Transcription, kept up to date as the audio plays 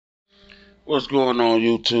What's going on,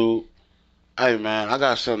 YouTube? Hey man, I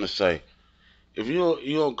got something to say. If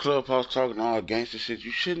you on Clubhouse talking all gangster shit,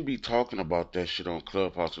 you shouldn't be talking about that shit on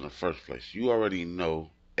Clubhouse in the first place. You already know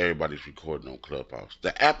everybody's recording on Clubhouse.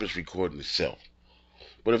 The app is recording itself.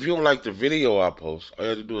 But if you don't like the video I post, all you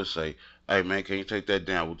have to do is say, "Hey man, can you take that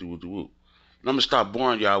down?" Whoop whoop whoop. And I'm gonna stop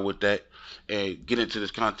boring y'all with that and get into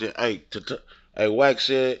this content. Hey, Wack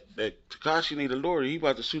said that Tekashi need a lawyer. He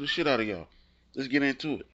about to sue the shit out of y'all. Let's get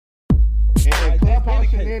into it. And Clubhouse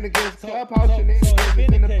Shenanigans, Clubhouse Shenanigans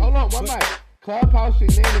is in the. Hold on, one mic. Clubhouse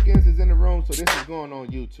Shenanigans is in the room, so this is going on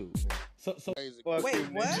YouTube, man.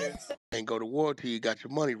 Wait, what? And go to war till you got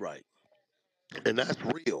your money right. And that's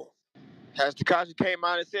real. Has Takashi came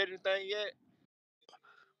out and said anything yet?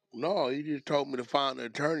 No, he just told me to find an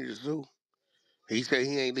attorney to sue. He said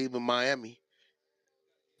he ain't leaving Miami.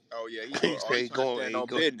 Oh yeah, he He go. Oh, said he trying to stand on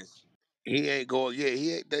business. he ain't going. Yeah,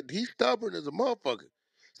 he ain't that. He's stubborn as a motherfucker.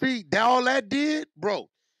 See, that all that did, bro.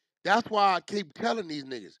 That's why I keep telling these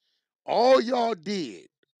niggas. All y'all did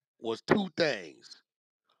was two things.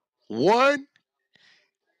 One,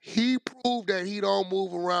 he proved that he don't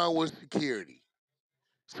move around with security.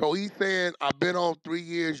 So he's saying, I've been on 3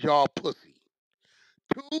 years, y'all pussy.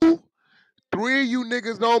 Two, three of you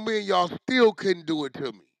niggas on me and y'all still couldn't do it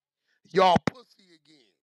to me. Y'all pussy again.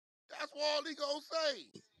 That's all he gonna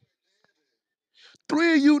say.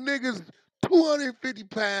 Three of you niggas, 250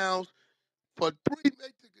 pounds for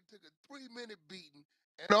took a 3 minute beating,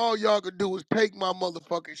 and all y'all could do was take my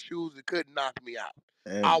motherfucking shoes and couldn't knock me out.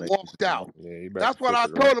 And I make you walked smile. out. Yeah, you about to That's what flip I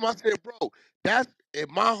it right. told him. I said, bro, that's if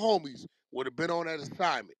my homies would have been on that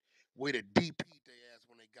assignment, we'd have DP'd their ass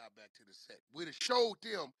when they got back to the set. We'd have showed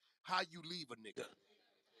them how you leave a nigga.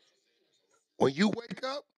 When you wake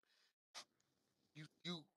up, you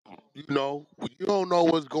you know, you don't know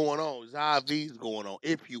what's going on. It's IVs going on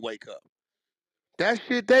if you wake up. That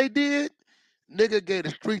shit they did, nigga gave the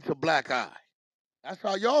streets a black eye. That's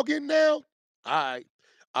how y'all getting down? All right.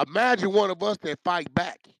 Imagine one of us that fight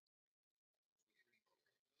back.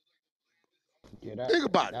 Yeah, that Think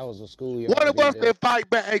about it. that was a One schoolyard of beat us there. that fight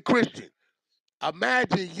back. Hey, Christian,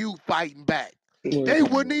 imagine you fighting back. What are you They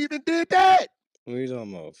talking wouldn't about? even did that. What are you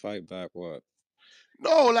talking about? Fight back what?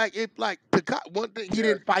 No, like if like one thing he Yeah.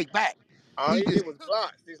 didn't fight back. All He he just did was took it.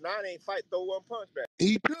 block. 6ix9ine ain't fight, throw one punch back.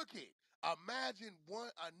 He took it. Imagine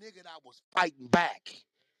a nigga that was fighting back.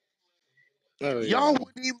 Oh Y'all yeah.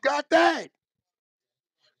 wouldn't even got that.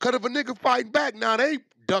 Cause if a nigga fighting back, now they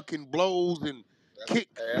ducking blows and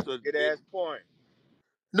kicks. That's a good ass point.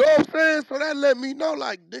 Know what I'm saying? So that let me know,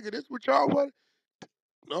 like, nigga, this what y'all want?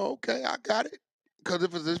 No, okay, I got it. Cause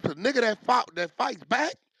if it's a nigga that fights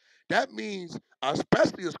back, that means,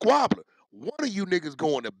 especially a squabbler, one of you niggas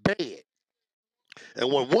going to bed.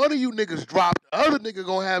 And when one of you niggas drop, the other nigga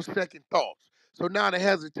gonna have second thoughts. So now the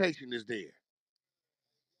hesitation is there.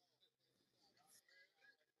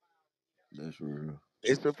 That's real.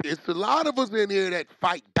 It's a lot of us in here that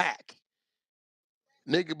fight back.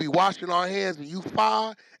 Nigga be washing our hands and you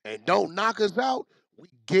fire and don't knock us out, we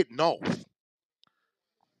getting off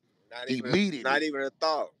Not immediately. even a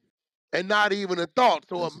thought. And not even a thought.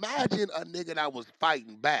 So That's imagine a nigga that was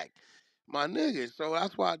fighting back. My nigga, so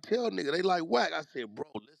that's why I tell nigga, they like whack. I said, bro,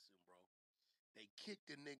 listen, bro. They kicked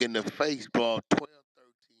the nigga in the face, bro, 12,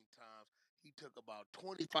 13 times. He took about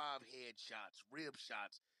 25 headshots, rib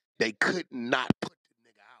shots. They could not put the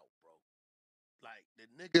nigga out, bro. Like,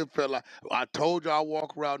 the nigga felt like, I told you I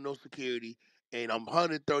walk around no security, and I'm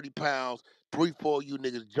 130 pounds. 3, 4 of you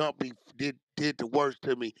niggas jumped me, did the worst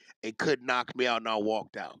to me, and couldn't knock me out, and I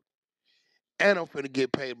walked out. And I'm finna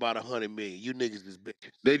get paid about 100 million. You niggas is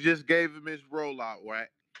bitches. They just gave him his rollout, right?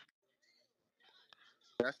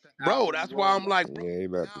 That's the Bro, album that's why I'm rollout. like, bro, Yeah, he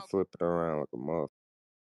about to now, flip it around like a mother.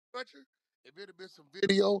 stretcher, if it had been some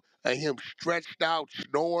video of him stretched out,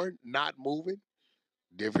 snoring, not moving,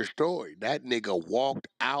 different story. That nigga walked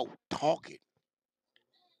out talking.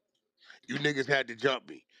 You niggas had to jump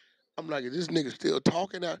me. I'm like, is this nigga still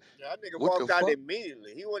talking out? Yeah, that nigga What the walked out fuck?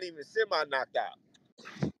 immediately. He wasn't even semi knocked out. Bro,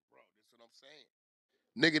 that's what I'm saying.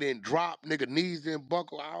 Nigga didn't drop, nigga knees didn't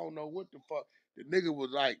buckle. I don't know what the fuck. The nigga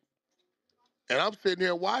was like, and I'm sitting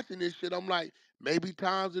here watching this shit. I'm like, maybe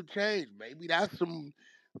times have changed. Maybe that's some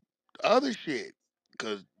other shit.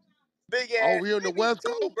 Cause Big ass over here in the niggas West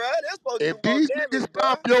too, Coast, bro. They're supposed to do if more these damage, niggas bro.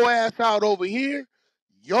 stomp your ass out over here,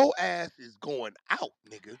 your ass is going out,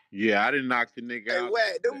 nigga. Yeah, I didn't knock the nigga Hey, out.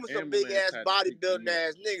 Wag, them The was some big ambulance ass had to pick bodybuilding him up.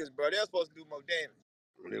 ass niggas, bro. They're supposed to do more damage.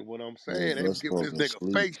 That's what I'm Yeah, saying. They that's was giving this supposed to nigga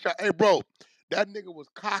sleep. face shot. Hey, bro, that nigga was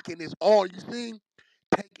cocking his arm. You seen?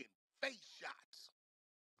 Taking face shots.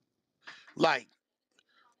 Like,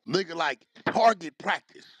 nigga, like target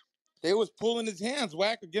practice. They was pulling his hands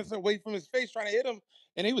whack against away from his face, trying to hit him,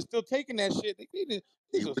 and he was still taking that shit.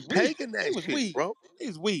 He was weak. taking that He was shit, weak. bro.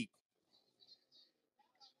 He's weak.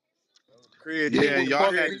 Creative Then Yeah, what y'all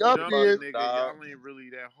fucked had creative me to up jump the is, motherfuckers, nigga. dog. Y'all ain't really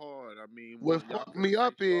that hard. I mean, what y'all fucked could have me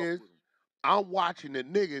up faced off is, with him. I'm watching the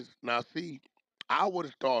niggas. Now, see, I would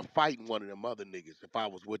have started fighting one of them other niggas if I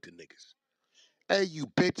was with the niggas. Hey, you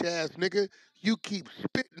bitch ass nigga, you keep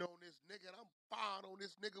spitting on this nigga, and I'm firing on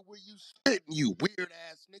this nigga where you spitting, you weird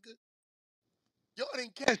ass nigga. Y'all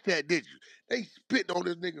didn't catch that, did you? They spitting on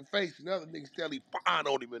this nigga face, and other niggas tell he firing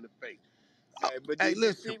on him in the face. Hey, but Hey, did you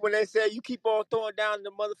listen, see when they said you keep on throwing down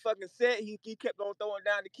the motherfucking set? He kept on throwing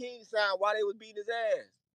down the king sign while they was beating his ass.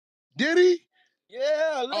 did he?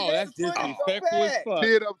 Yeah, look Oh, at that's the footage. Go disrespectful as back. fuck.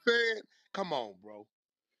 See what I'm saying? Come on, bro.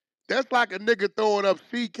 That's like a nigga throwing up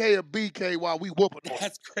CK or BK while we whooping on him.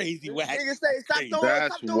 That's crazy, This whack. nigga say, That's stop crazy. throwing That's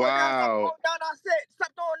down, stop wild. throwing down our set.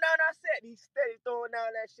 Stop throwing down our set. He steady throwing down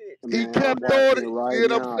that shit. He Stop Man, throwing I'm kept down throwing watching it. it See right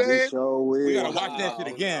what I'm now. He saying? sure We is. gotta watch that shit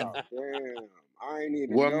Wow. again. Damn. I ain't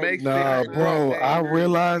even What noticed makes it that. Nah, Hey, bro. bro, I Damn.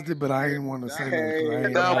 realized it, but I ain't want to say nothing because I ain't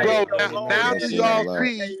Hey, Now, I know. bro, ain't I no ain't hoe now know. ass That do shit nigga. ain't y'all I loud. tell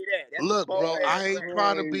see? you that. That's some Look, bold bro, that's ass I ain't shit.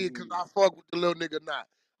 trying to be because crazy. I fuck with the little nigga not.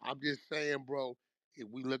 I'm just saying, bro, if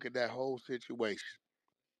we look at that whole situation,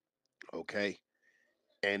 okay,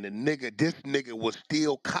 and this nigga was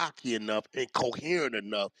still cocky enough and coherent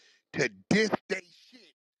enough to diss they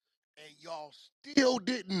shit, and y'all still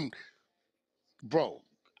didn't, bro.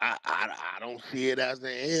 I don't see it as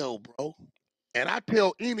an L, bro. And I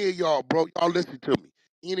tell any of y'all, bro, y'all listen to me.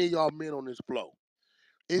 Any of y'all men on this floor,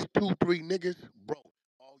 it's 2, 3 niggas, bro.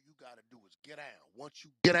 All you gotta do is get down. Once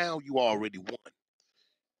you get down, you already won.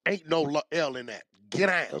 Ain't no L in that. Get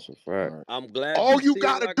down. That's a fact. Right. I'm glad All you you see it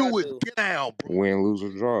gotta like I do is do. get down, bro. Win, lose,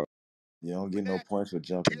 or draw. You don't With get no that, points for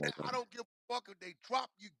jumping get out. I nobody. don't give a fuck if they drop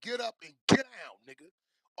you. Get up and get down, nigga.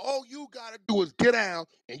 All you gotta do is get down,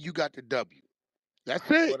 and you got the W. That's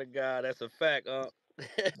Swear it. to God, that's a fact,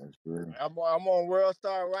 That's real. I'm on World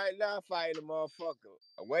Star right now fighting a motherfucker.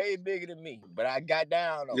 Way bigger than me. But I got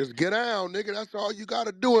down though. Just get down, nigga. That's all you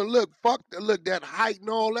gotta do. And look, fuck that. Look, that height and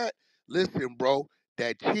all that. Listen, bro.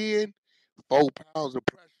 That chin, 4 pounds of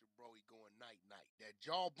pressure, bro. He going night night.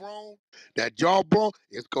 That jawbone,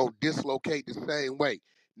 it's gonna dislocate the same way,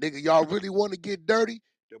 nigga. Y'all really want to get dirty?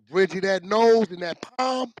 The bridge of that nose and that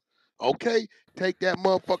palm, okay? Take that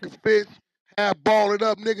motherfucking fist, half ball it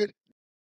up, nigga.